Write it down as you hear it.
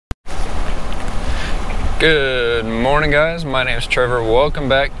Good morning, guys. My name is Trevor. Welcome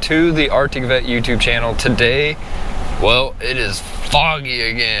back to the Arctic Vette YouTube channel. Today, well, it is foggy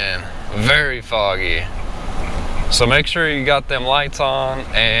again. Very foggy. So make sure you got them lights on,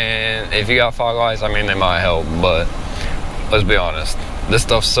 and if you got fog lights, I mean, they might help, but let's be honest. This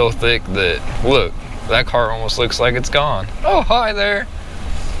stuff's so thick that, look, that car almost looks like it's gone. Oh, hi there.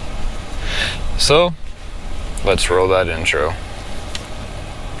 So, let's roll that intro.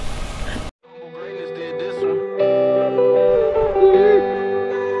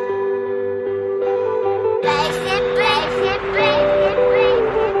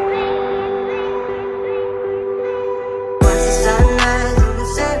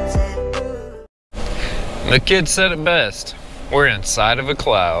 The kid said it best. We're inside of a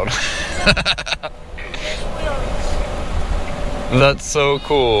cloud. That's so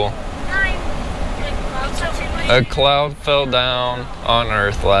cool. A cloud fell down on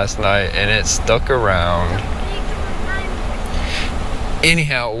Earth last night and it stuck around.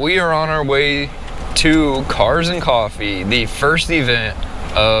 Anyhow, we are on our way to Cars and Coffee, the first event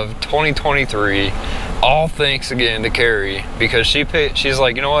of 2023. All thanks again to Carrie, because she's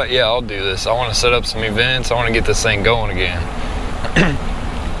like, you know what, yeah, I'll do this. I want to set up some events. I want to get this thing going again.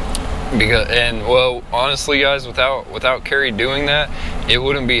 Well, honestly, guys, without Carrie doing that, it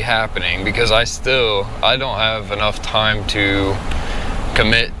wouldn't be happening, because I don't have enough time to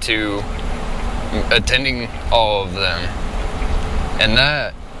commit to attending all of them. And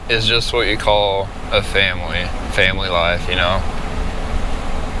that is just what you call a family life, you know.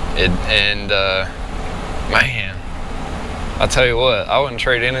 Man, I'll tell you what, I wouldn't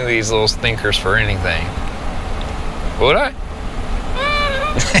trade any of these little stinkers for anything. Would I?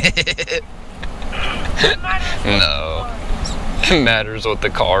 No. It matters what the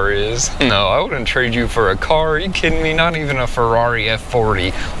car is. No, I wouldn't trade you for a car. Are you kidding me? Not even a Ferrari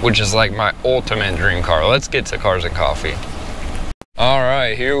F40, which is like my ultimate dream car. Let's get to Cars and Coffee. All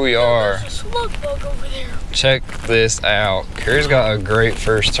right, here we are. There's a slug bug over there. Check this out. Carrie's got a great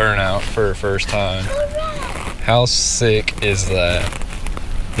first turnout for her first time. How sick is that?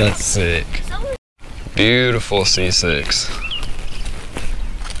 That's sick. Beautiful C6.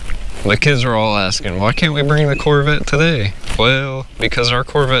 The kids are all asking, why can't we bring the Corvette today? Well, because our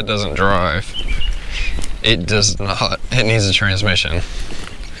Corvette doesn't drive. It does not. It needs a transmission.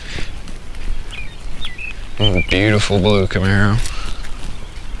 Beautiful blue Camaro.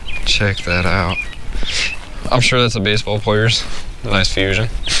 Check that out. I'm sure that's a baseball player's. Nice Fusion.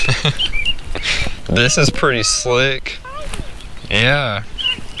 This is pretty slick. Yeah.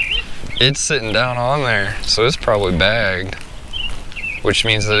 It's sitting down on there, so it's probably bagged, which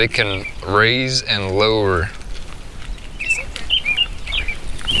means that it can raise and lower.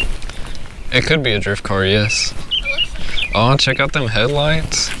 It could be a drift car, yes. Oh, check out them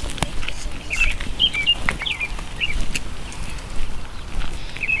headlights.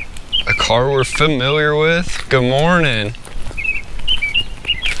 A car we're familiar with. Good morning.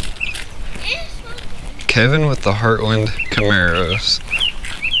 Kevin with the Heartland Camaros.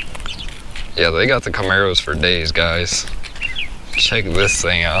 Yeah, they got the Camaros for days, guys. Check this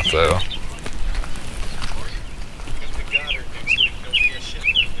thing out, though.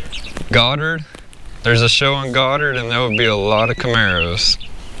 Goddard? There's a show on Goddard, and there would be a lot of Camaros.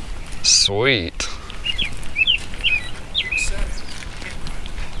 Sweet.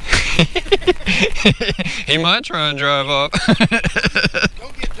 He might try and drive up.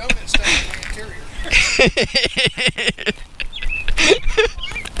 Don't get donuts stuck in the interior.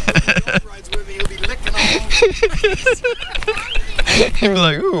 He'll be licking all over. He'll be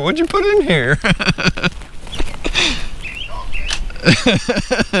like, ooh, what'd you put in here?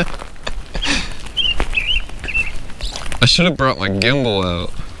 I should have brought my gimbal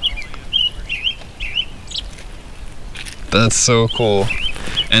out. That's so cool.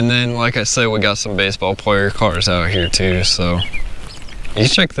 And then, like I said, we got some baseball player cars out here too, so you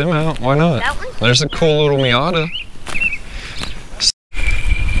check them out. Why not? There's a cool little Miata.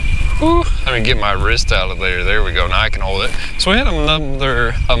 Ooh, let me get my wrist out of there. There we go. Now I can hold it. So we had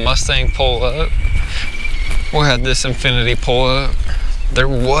a Mustang pull up. We had this Infiniti pull up. There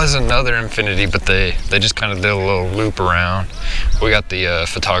was another Infiniti, but they just kind of did a little loop around. We got the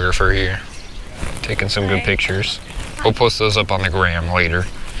photographer here taking some good pictures. We'll post those up on the gram later.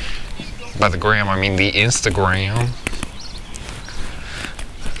 By the gram, I mean the Instagram.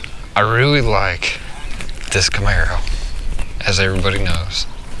 I really like this Camaro, as everybody knows.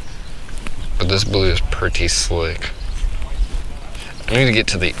 But this blue is pretty slick. I need to get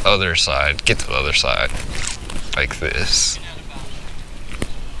to the other side. Get to the other side. Like this.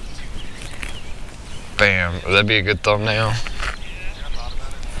 Bam. Would that be a good thumbnail?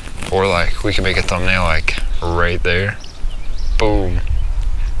 Or like, we can make a thumbnail like right there. Boom.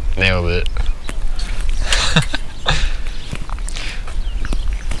 Nailed it.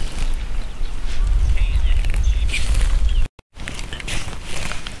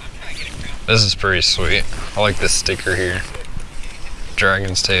 This is pretty sweet. I like this sticker here.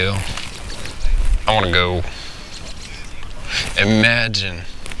 Dragon's tail. I want to go. Imagine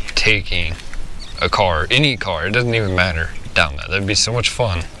taking a car, any car, it doesn't even matter, down that. That'd be so much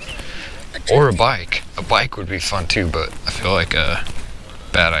fun. Or a bike. A bike would be fun too, but I feel like a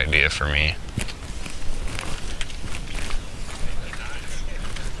bad idea for me.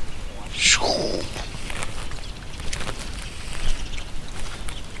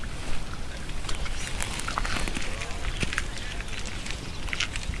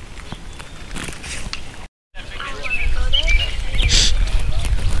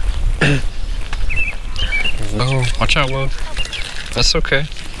 Oh, watch out, love. That's okay.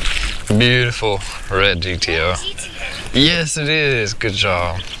 Beautiful red GTO. Yes, it is. Good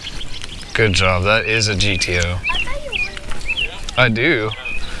job. Good job. That is a GTO. I do.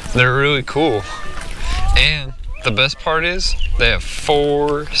 They're really cool. And the best part is they have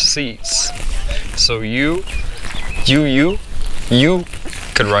 4 seats. So you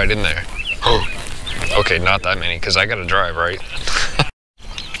could ride in there. Okay, not that many because I gotta drive, right?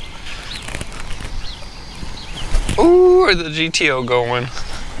 Ooh, where's the GTO going?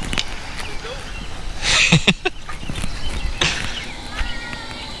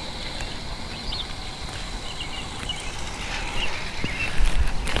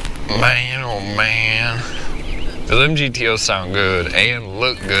 Man, oh man. Them GTOs sound good and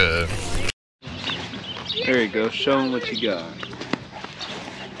look good. There you go, show them what you got.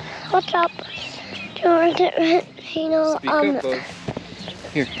 What's up? Do you want to, you know, Speak up, bud.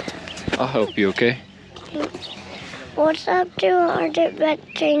 Here, I'll help you, okay? What's up to our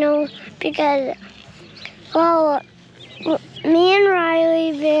Vette, you know, because, well, me and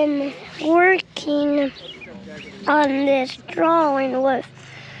Riley been working on this drawing with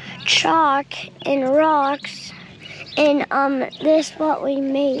chalk and rocks, and this is what we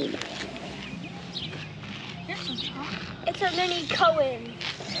made. Here's some chalk. It's a mini Cohen.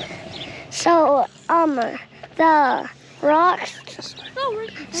 So the rocks.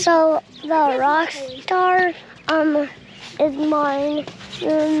 So the rock star is mine,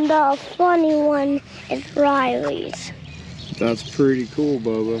 and the funny one is Riley's. That's pretty cool,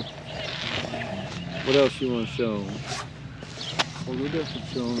 Bubba. What else you want to show them? Well, we got some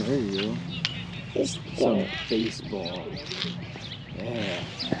show them. There you go. It's Some baseball. Yeah.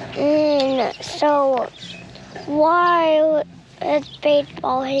 And so why is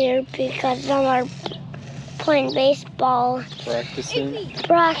baseball here? Because some are playing baseball.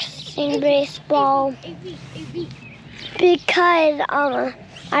 Practicing baseball. Because I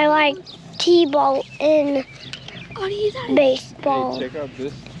like T-ball and baseball. Hey, check out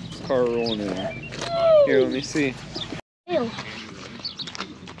this car rolling in. Here, let me see.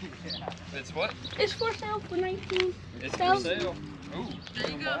 It's what? It's for sale for 19. It's for sale. Ooh.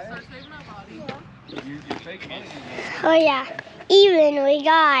 There you go. Start saving up, buddy. You're fake money. Oh yeah. Even we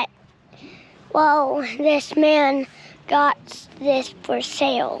got, well, this man got this for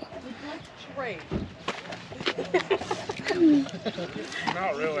sale. Trade.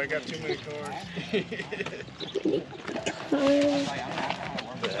 Not really. I got too many cars.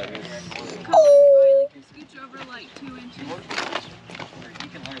 Oh. Scooch over like 2 inches.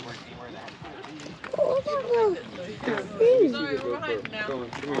 Sorry, we're behind now.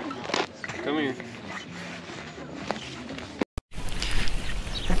 Come here.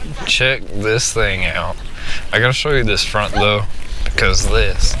 Check this thing out. I gotta show you this front though, because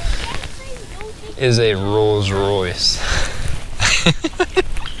this is a Rolls Royce.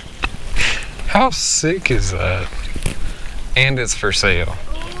 How sick is that? And it's for sale.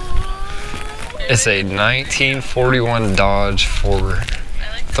 It's a 1941 Dodge Ford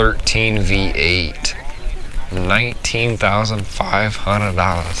 13 V8.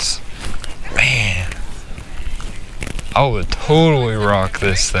 $19,500. Man, I would totally rock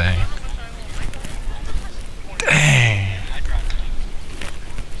this thing. Dang.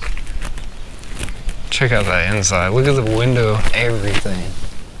 Check out that inside. Look at the window, everything.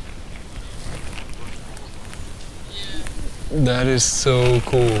 That is so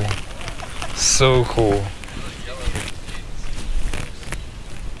cool. So cool.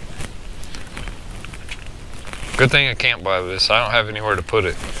 Good thing I can't buy this. I don't have anywhere to put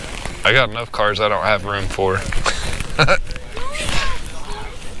it. I got enough cars I don't have room for.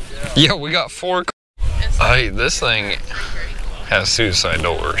 Yeah, we got 4 cars. Hey, this thing has suicide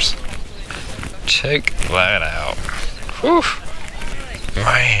doors. Check that out. Whew.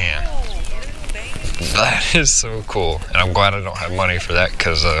 Man. That is so cool. And I'm glad I don't have money for that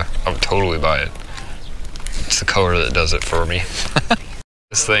because I would totally buy it. It's the color that does it for me.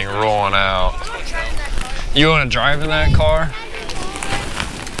 This thing rolling out. You want to drive in that car?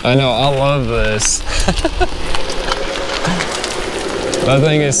 I know, I love this. That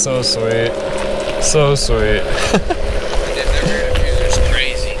thing is so sweet. So sweet. It's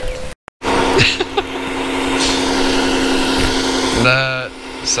crazy. That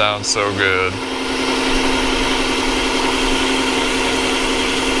sounds so good.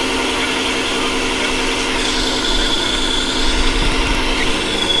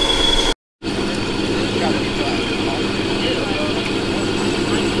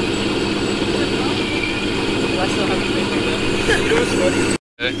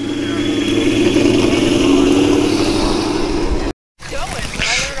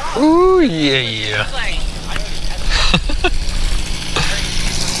 Ooh, yeah.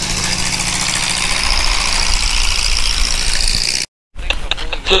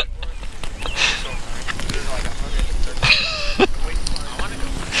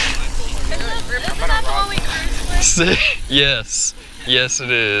 Yes, yes it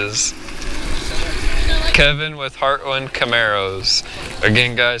is. Kevin with Heartland Camaros.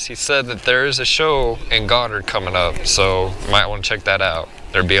 Again, guys, he said that there is a show in Goddard coming up, so you might want to check that out.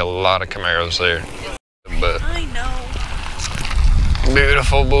 There'd be a lot of Camaros there. But I know.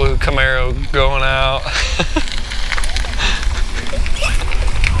 beautiful blue Camaro going out.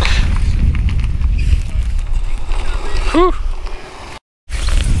 Whew.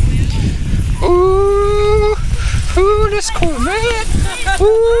 Ooh, ooh, this Corvette.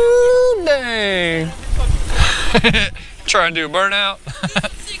 Ooh, dang. Trying to do a burnout.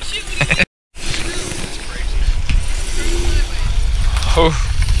 Oh.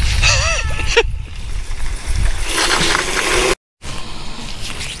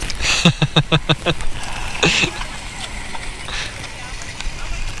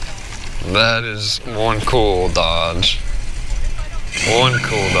 That is one cool Dodge. One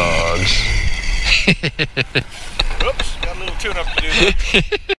cool Dodge. Oops, got a little tune-up to do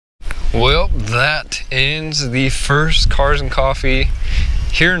there. Well, that ends the first Cars and Coffee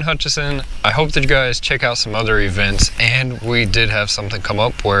here in Hutchinson. I hope that you guys check out some other events, and we did have something come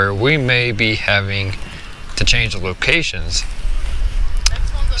up where we may be having to change the locations.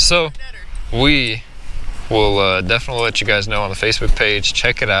 So we will definitely let you guys know on the Facebook page.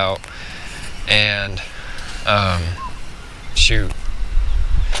 Check it out, and shoot.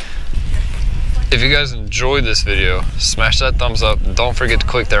 If you guys enjoyed this video, smash that thumbs up. Don't forget to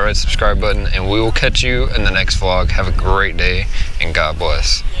click that red subscribe button, and we will catch you in the next vlog. Have a great day, and God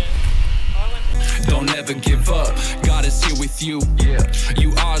bless. Don't ever give up, God is here with you.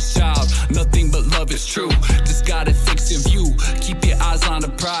 You are a child, nothing but love is true. Just got a fixed view, keep your eyes on the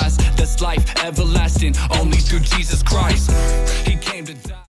prize. That's life everlasting, only through Jesus Christ.